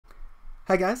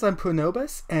Hi guys, I'm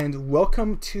Pronobus, and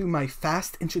welcome to my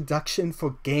fast introduction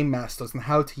for Game Masters on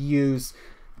how to use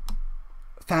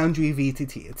Foundry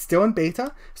VTT. It's still in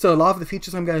beta, so a lot of the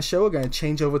features I'm going to show are going to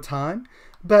change over time,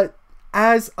 but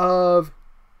as of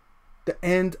the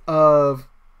end of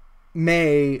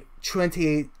May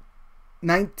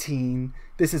 2019,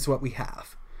 this is what we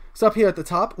have. So up here at the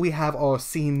top, we have our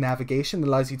scene navigation that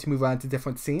allows you to move around to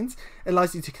different scenes. It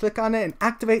allows you to click on it and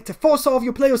activate to force all of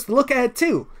your players to look at it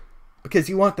too, because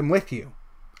you want them with you.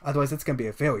 Otherwise, it's going to be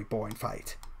a very boring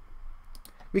fight.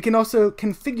 We can also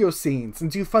configure scenes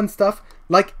and do fun stuff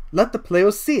like let the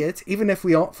players see it even if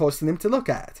we aren't forcing them to look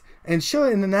at it, and show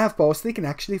it in the nav bar so they can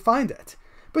actually find it.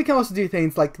 But we can also do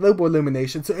things like global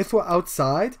illumination, so if we're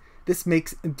outside, this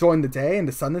makes during the day and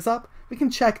the sun is up, we can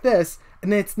check this,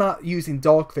 and then it's not using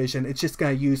dark vision, it's just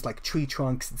going to use like tree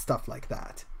trunks and stuff like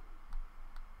that.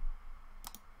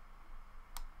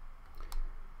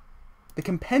 The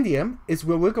Compendium is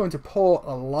where we're going to pull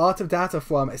a lot of data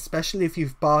from, especially if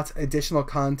you've bought additional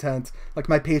content. Like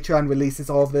my Patreon releases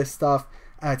all of this stuff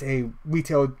at a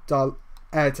retail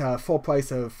at a full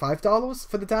price of $5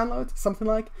 for the download, something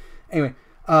like. Anyway,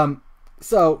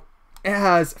 so it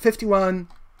has 51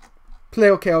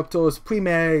 player characters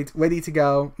pre-made, ready to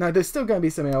go. Now there's still going to be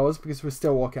some errors because we're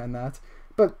still working on that,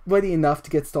 but ready enough to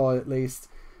get started at least.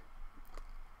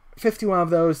 51 of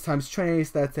those times 20,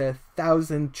 so that's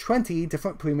 1,020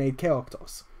 different pre-made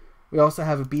characters. We also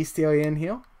have a bestiary in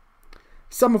here,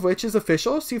 some of which is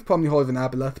official, so you've probably heard of an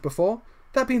aboleth before.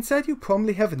 That being said, you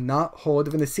probably have not heard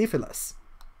of an acephalus.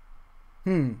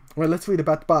 Well, let's read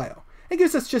about the bio. It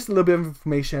gives us just a little bit of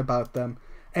information about them.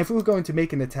 And if we were going to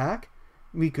make an attack,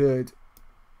 we could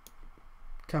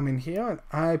come in here, and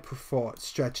I prefer it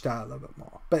stretched out a little bit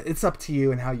more. But it's up to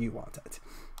you and how you want it.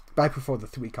 But I prefer the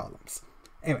 3 columns.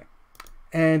 Anyway,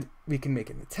 and we can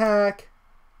make an attack.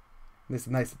 There's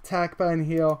a nice attack button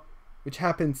here, which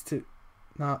happens to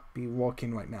not be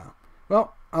working right now.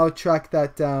 Well, I'll track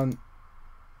that down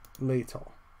later.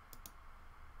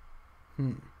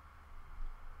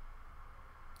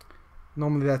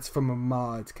 Normally that's from a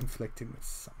mod conflicting with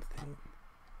something.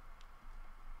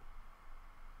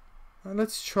 Now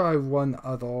let's try one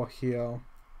other here.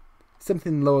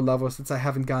 Something lower level, since I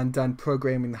haven't done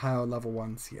programming the higher level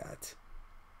ones yet.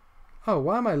 Oh,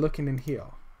 why am I looking in here?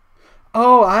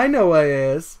 Oh, I know what it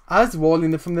is. I was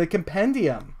rolling it from the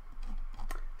Compendium.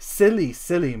 Silly,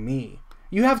 silly me.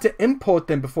 You have to import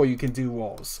them before you can do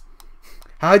rolls.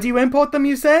 How do you import them,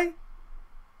 you say?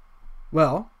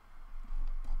 Well,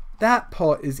 that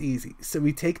part is easy. So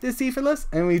we take the acephalus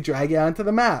and we drag it onto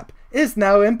the map. It is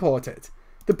now imported.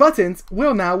 The buttons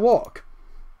will now work.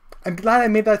 I'm glad I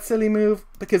made that silly move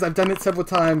because I've done it several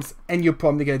times and you're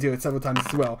probably going to do it several times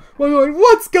as well. Well, you're like,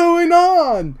 what's going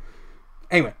on?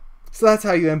 Anyway, so that's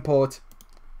how you import.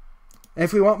 And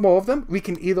if we want more of them, we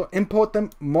can either import them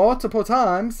multiple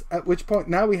times, at which point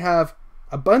now we have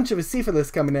a bunch of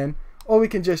acephalus coming in, or we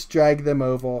can just drag them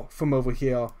over from over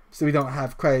here so we don't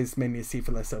have quite as many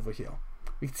acephalus over here.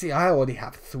 We can see I already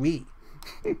have 3.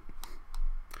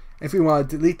 If we want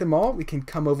to delete them all, we can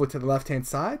come over to the left-hand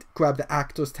side, grab the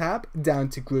Actors tab, down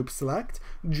to Group Select,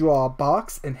 draw a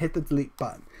box, and hit the Delete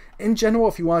button. In general,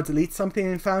 if you want to delete something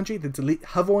in Foundry, the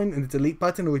hovering and the Delete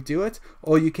button will do it,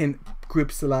 or you can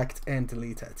Group Select and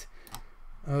delete it.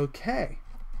 Okay,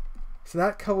 so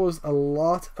that covers a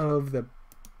lot of the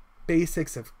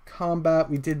basics of combat.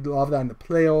 We did a lot of that in the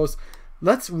players.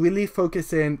 Let's really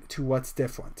focus in to what's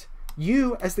different.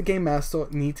 You, as the Game Master,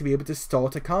 need to be able to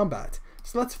start a combat.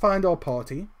 So let's find our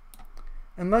party,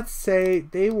 and let's say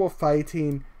they were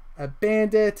fighting a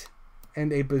bandit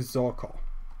and a berserker.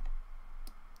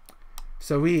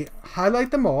 So we highlight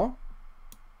them all,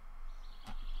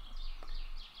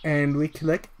 and we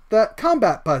click the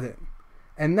combat button.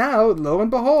 And now, lo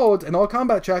and behold, in our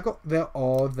combat tracker, they're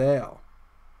all there.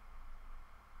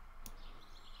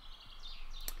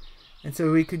 And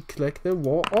so we could click the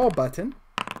War All button.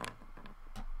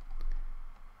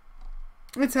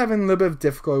 It's having a little bit of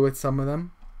difficulty with some of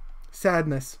them.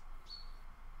 Sadness.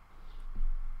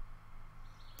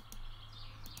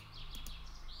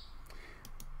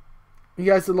 You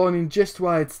guys are learning just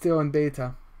why it's still in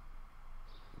beta.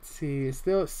 Let's see, is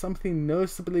there something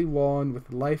noticeably wrong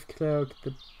with Life Cleric?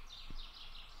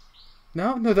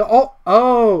 No, they're all...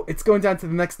 Oh, it's going down to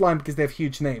the next line because they have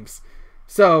huge names.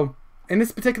 So, in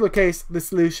this particular case, the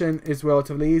solution is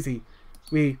relatively easy.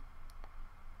 We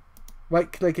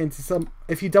right click into some,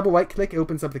 if you double right click, it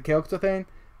opens up the character thing,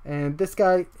 and this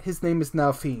guy, his name is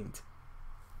now Fiend.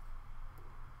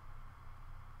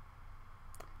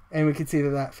 And we can see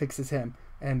that that fixes him.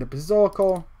 And the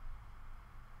Berserker,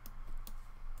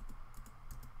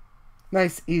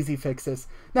 Nice, easy fixes.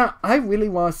 Now, I really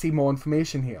want to see more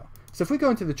information here. So if we go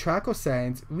into the tracker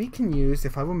settings, we can use,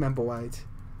 if I remember right,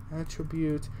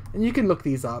 attribute, and you can look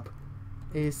these up.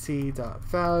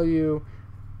 AC.value.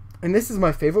 And this is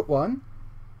my favorite one.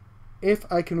 If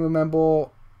I can remember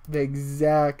the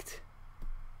exact...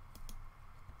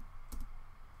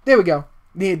 There we go.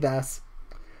 Need this.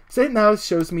 So it now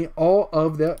shows me all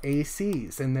of their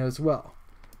ACs in there as well.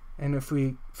 And if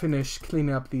we finish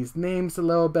cleaning up these names a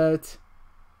little bit...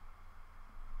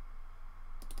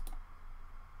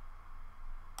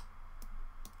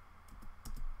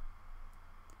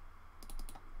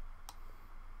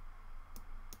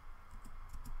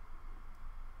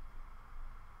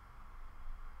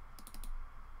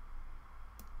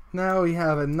 Now we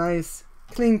have a nice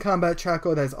clean combat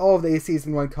tracker that has all of the ACs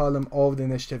in one column, all of the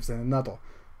initiatives in another.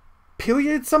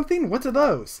 Period something? What are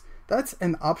those? That's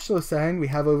an optional setting we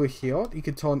have over here. You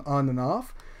can turn on and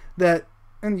off. That,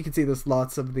 and you can see there's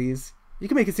lots of these. You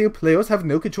can make it so players have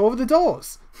no control over the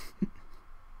doors.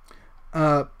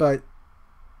 But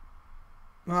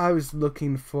I was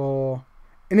looking for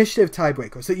initiative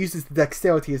tiebreaker. So it uses the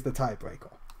dexterity as the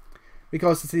tiebreaker. We can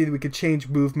also see that we could change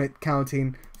movement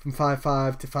counting from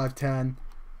 5.5 to 5.10.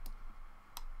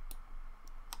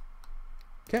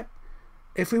 Okay.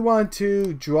 If we want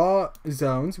to draw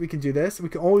zones, we can do this. We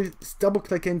can always double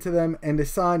click into them and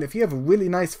assign. If you have a really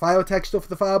nice file texture for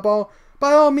the fireball,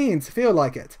 by all means, feel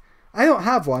like it. I don't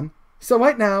have one. So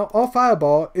right now, our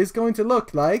fireball is going to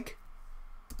look like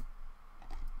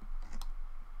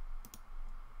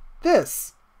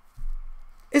this.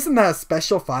 Isn't that a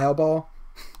special fireball?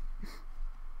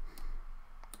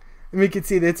 And we can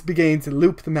see that it's beginning to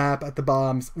loop the map at the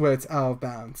bombs where it's out of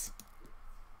bounds.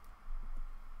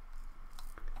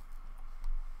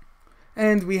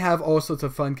 And we have all sorts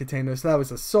of fun containers. So that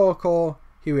was a circle,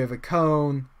 here we have a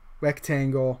cone,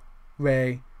 rectangle,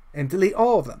 ray, and delete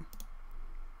all of them.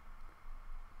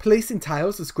 Placing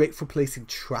tiles is great for placing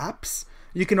traps.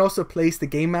 You can also place the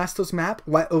Game Master's map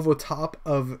right over top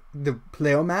of the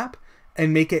player map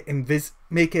and make it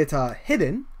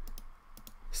hidden.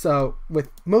 So with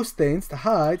most things to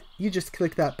hide, you just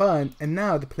click that button and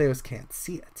now the players can't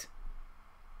see it.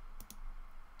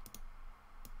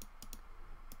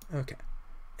 Okay.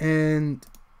 And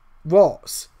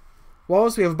walls.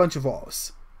 Walls, we have a bunch of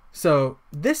walls. So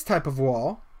this type of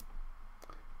wall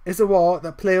is a wall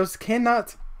that players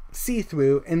cannot see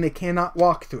through and they cannot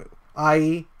walk through.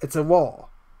 I.e., it's a wall.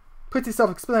 Pretty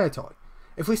self-explanatory.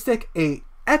 If we stick a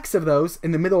X of those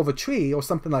in the middle of a tree or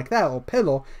something like that, or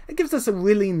pillar, it gives us a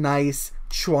really nice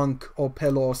trunk or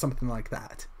pillar or something like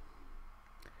that.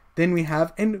 Then we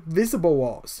have invisible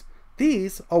walls.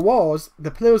 These are walls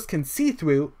the players can see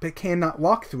through but cannot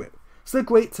walk through. So they're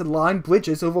great to line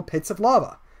bridges over pits of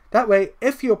lava. That way,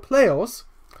 if your players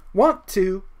want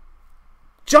to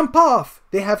jump off,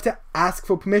 they have to ask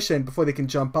for permission before they can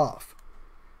jump off.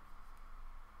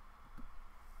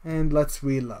 And let's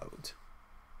reload.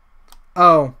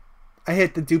 Oh, I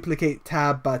hit the duplicate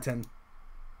tab button.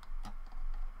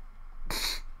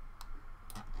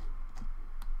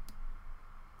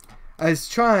 I was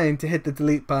trying to hit the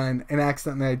delete button and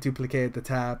accidentally I duplicated the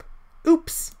tab.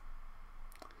 Oops!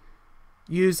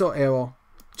 User error.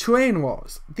 Terrain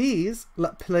walls. These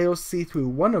let players see through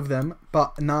one of them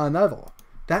but not another.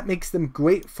 That makes them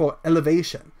great for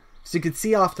elevation. So you can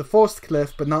see off the first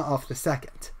cliff but not off the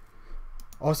second.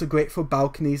 Also great for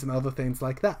balconies and other things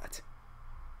like that.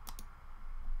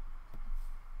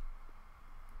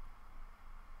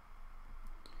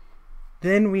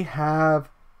 Then we have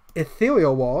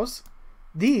ethereal walls.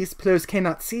 These players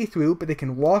cannot see through, but they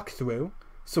can walk through.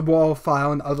 So wall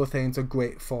file and other things are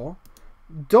great for.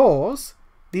 Doors.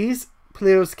 These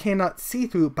players cannot see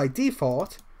through by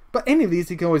default. But any of these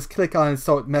you can always click on and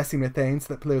start messing with things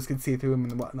so that players can see through them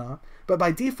and whatnot. But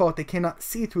by default they cannot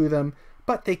see through them,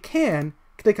 but they can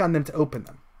click on them to open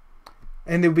them.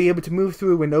 And they'll be able to move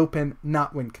through when open,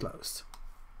 not when closed.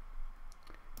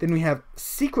 Then we have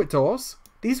secret doors.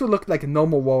 These will look like a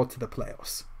normal wall to the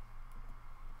players.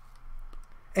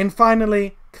 And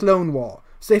finally, clone wall.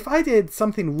 So if I did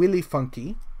something really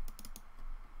funky,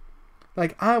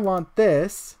 like I want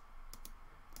this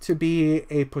to be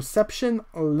a perception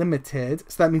limited,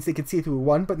 so that means they can see through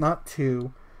one but not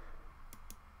two.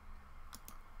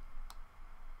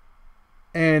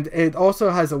 And it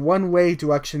also has a one-way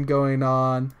direction going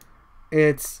on.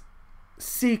 It's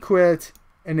secret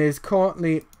and is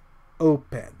currently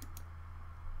open.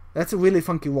 That's a really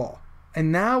funky wall.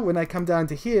 And now when I come down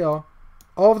to here,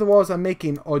 all of the walls I'm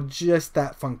making are just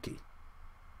that funky.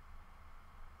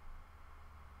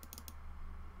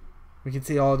 We can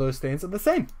see all those things are the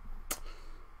same.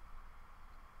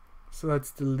 So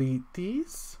let's delete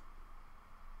these.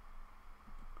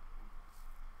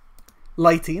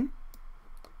 Lighting.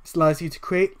 This allows you to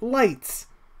create lights.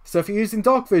 So if you're using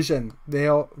dark vision, they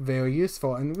are very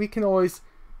useful. And we can always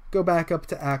go back up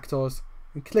to actors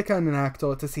and click on an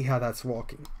actor to see how that's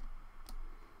working.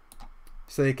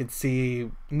 So they can see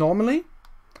normally,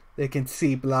 they can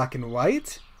see black and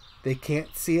white, they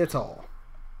can't see at all.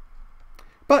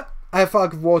 But I have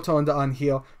fog of war turned on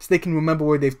here so they can remember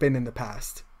where they've been in the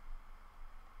past.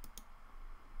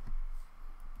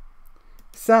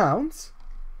 Sounds.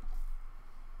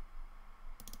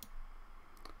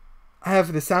 I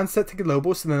have the sound set to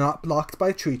global so they're not blocked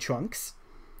by tree trunks.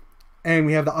 And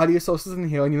we have the audio sources in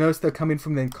here, and you notice they're coming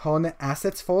from the incarnate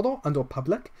assets folder under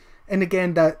public. And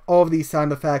again, that all of these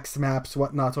sound effects, maps,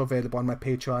 whatnot are available on my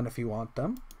Patreon if you want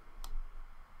them.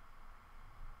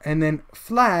 And then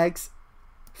flags.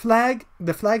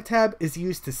 The flag tab is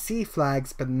used to see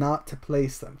flags, but not to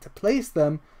place them. To place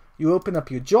them, you open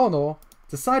up your journal,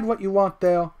 decide what you want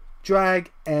there,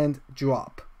 drag and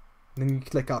drop. And then you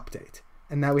click update.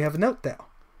 And now we have a note there.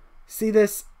 See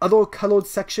this other colored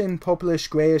section, purplish,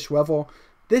 grayish, whatever?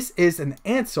 This is an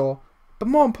answer. But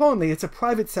more importantly, it's a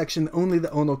private section only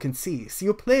the owner can see. So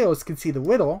your players can see the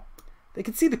riddle, they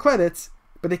can see the credits,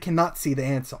 but they cannot see the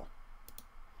answer.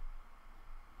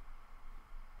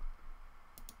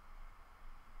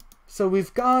 So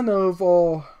we've gone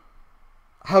over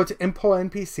how to import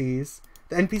NPCs.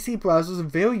 The NPC browsers are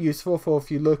very useful for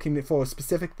if you're looking for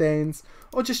specific things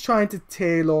or just trying to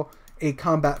tailor a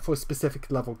combat for a specific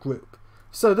level group.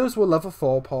 So those were level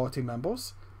 4 party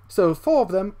members. So 4 of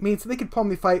them means they could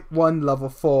probably fight one level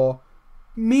 4,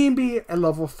 maybe a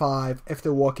level 5 if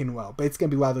they're working well, but it's going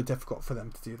to be rather difficult for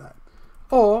them to do that.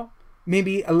 Or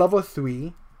maybe a level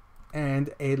 3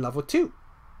 and a level 2.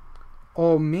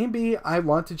 Or maybe I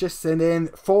want to just send in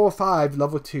 4 or 5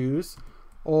 level 2s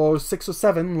or 6 or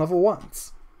 7 level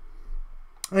 1s.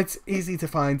 It's easy to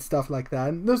find stuff like that.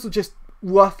 And those are just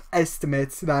rough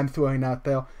estimates that I'm throwing out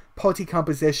there. Party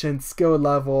composition, skill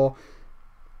level,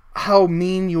 how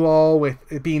mean you are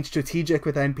with being strategic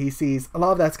with NPCs. A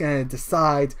lot of that's going to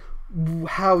decide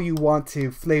how you want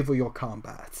to flavor your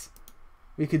combats.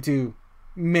 We could do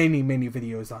many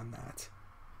videos on that.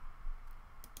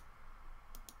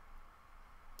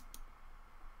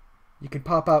 You can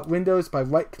pop out windows by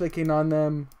right-clicking on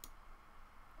them.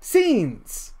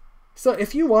 Scenes! So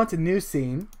if you want a new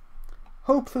scene,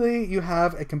 hopefully you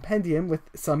have a compendium with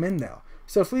some in there.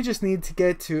 So if we just need to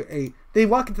get to they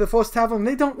walk into the first tavern and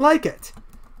they don't like it.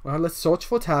 Well, let's search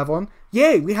for tavern.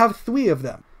 Yay, we have 3 of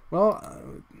them.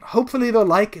 Well, hopefully they'll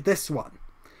like this one.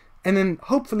 And then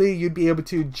hopefully you'd be able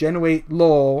to generate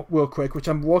lore real quick, which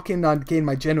I'm working on getting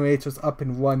my generators up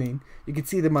and running. You can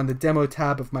see them on the demo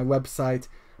tab of my website,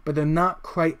 but they're not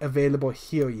quite available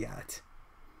here yet.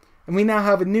 And we now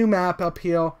have a new map up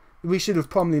here. We should have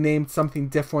probably named something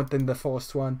different than the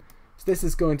first one. So this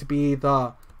is going to be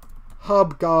the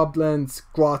Hobgoblin's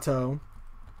Grotto.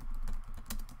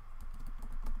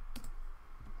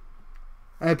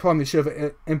 I probably should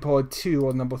have imported 2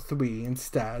 or number 3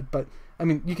 instead, but I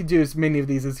mean, you can do as many of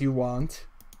these as you want.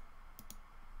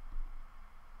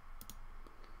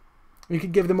 You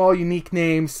can give them all unique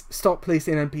names, start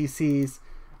placing NPCs.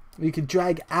 You can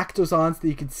drag actors on so that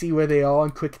you can see where they are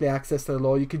and quickly access their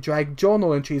lore. You can drag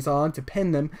journal entries on to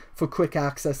pin them for quick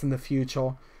access in the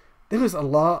future. There is a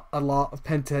lot of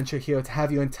potential here to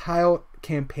have your entire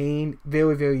campaign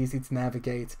very easy to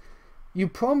navigate. You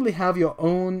probably have your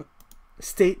own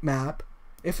state map.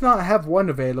 If not, I have one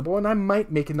available and I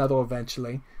might make another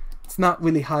eventually. It's not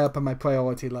really high up on my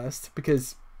priority list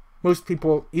because most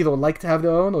people either like to have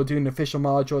their own or do an official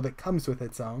module that comes with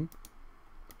its own.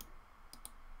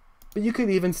 But you could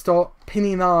even start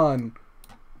pinning on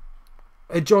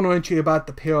a journal entry about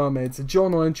the pyramids, a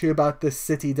journal entry about this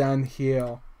city down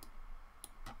here.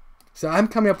 So I'm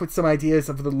coming up with some ideas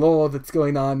of the lore that's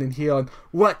going on in here and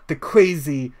what the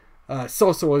crazy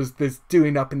sorcerers is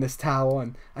doing up in this tower.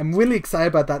 And I'm really excited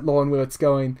about that lore and where it's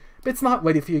going. But it's not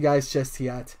ready for you guys just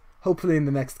yet. Hopefully in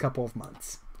the next couple of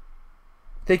months.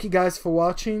 Thank you guys for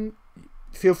watching.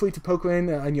 Feel free to poke in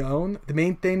on your own. The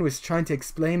main thing was trying to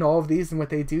explain all of these and what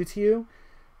they do to you.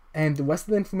 And the rest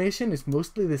of the information is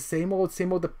mostly the same old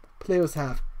the players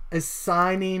have.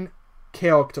 Assigning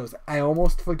characters. I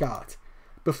almost forgot.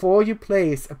 Before you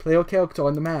place a player character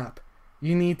on the map,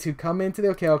 you need to come into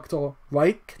their character,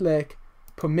 right-click,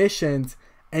 permissions,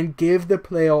 and give the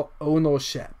player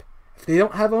ownership. If they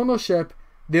don't have ownership,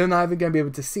 they're not even going to be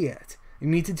able to see it. You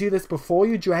need to do this before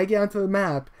you drag it onto the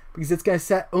map, because it's going to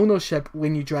set ownership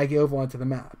when you drag it over onto the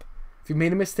map. If you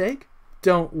made a mistake,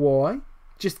 don't worry.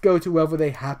 Just go to wherever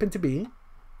they happen to be.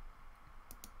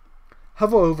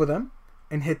 hover over them,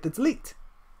 and hit the delete.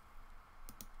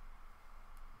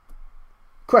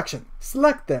 Correction,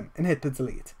 select them and hit the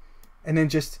delete. And then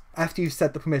just, after you've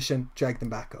set the permission, drag them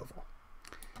back over.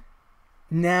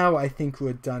 Now I think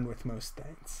we're done with most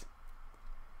things.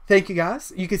 Thank you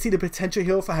guys. You can see the potential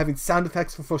here for having sound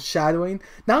effects for foreshadowing,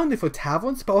 not only for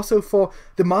taverns, but also for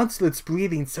the monster that's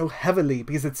breathing so heavily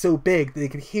because it's so big that they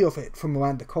can hear it from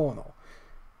around the corner.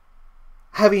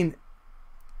 Having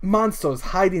monsters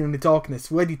hiding in the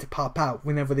darkness ready to pop out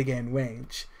whenever they get in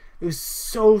range. There's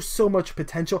so much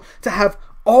potential to have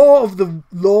all of the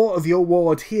lore of your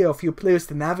world here for your players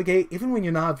to navigate, even when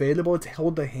you're not available, to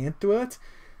hold their hand through it.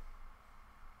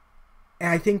 And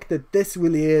I think that this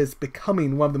really is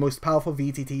becoming one of the most powerful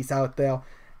VTTs out there.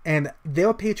 And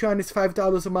their Patreon is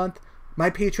 $5 a month.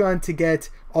 My Patreon to get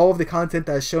all of the content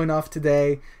that is shown off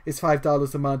today is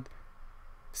 $5 a month.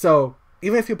 So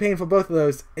even if you're paying for both of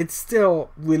those, it's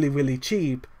still really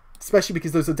cheap. Especially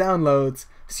because those are downloads.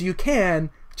 So you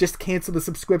can just cancel the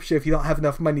subscription if you don't have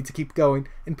enough money to keep going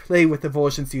and play with the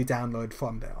versions you download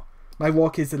from there. My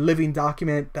work is a living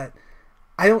document that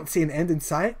I don't see an end in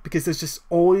sight because there's just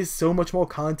always so much more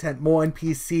content, more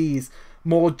NPCs,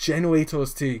 more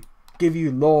generators to give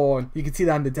you lore. You can see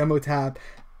that on the demo tab.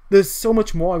 There's so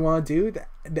much more I want to do.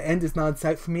 The end is not in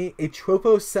sight for me.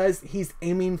 Atropos says he's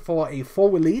aiming for a full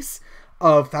release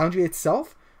of Foundry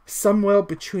itself somewhere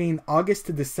between August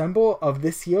to December of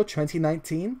this year,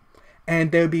 2019.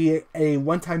 And there'll be a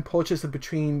one-time purchase of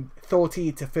between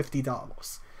 $30 to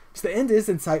 $50. So the end is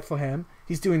in sight for him.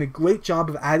 He's doing a great job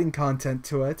of adding content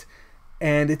to it.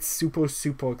 And it's super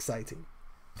exciting.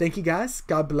 Thank you guys.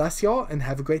 God bless y'all and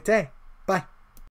have a great day. Bye.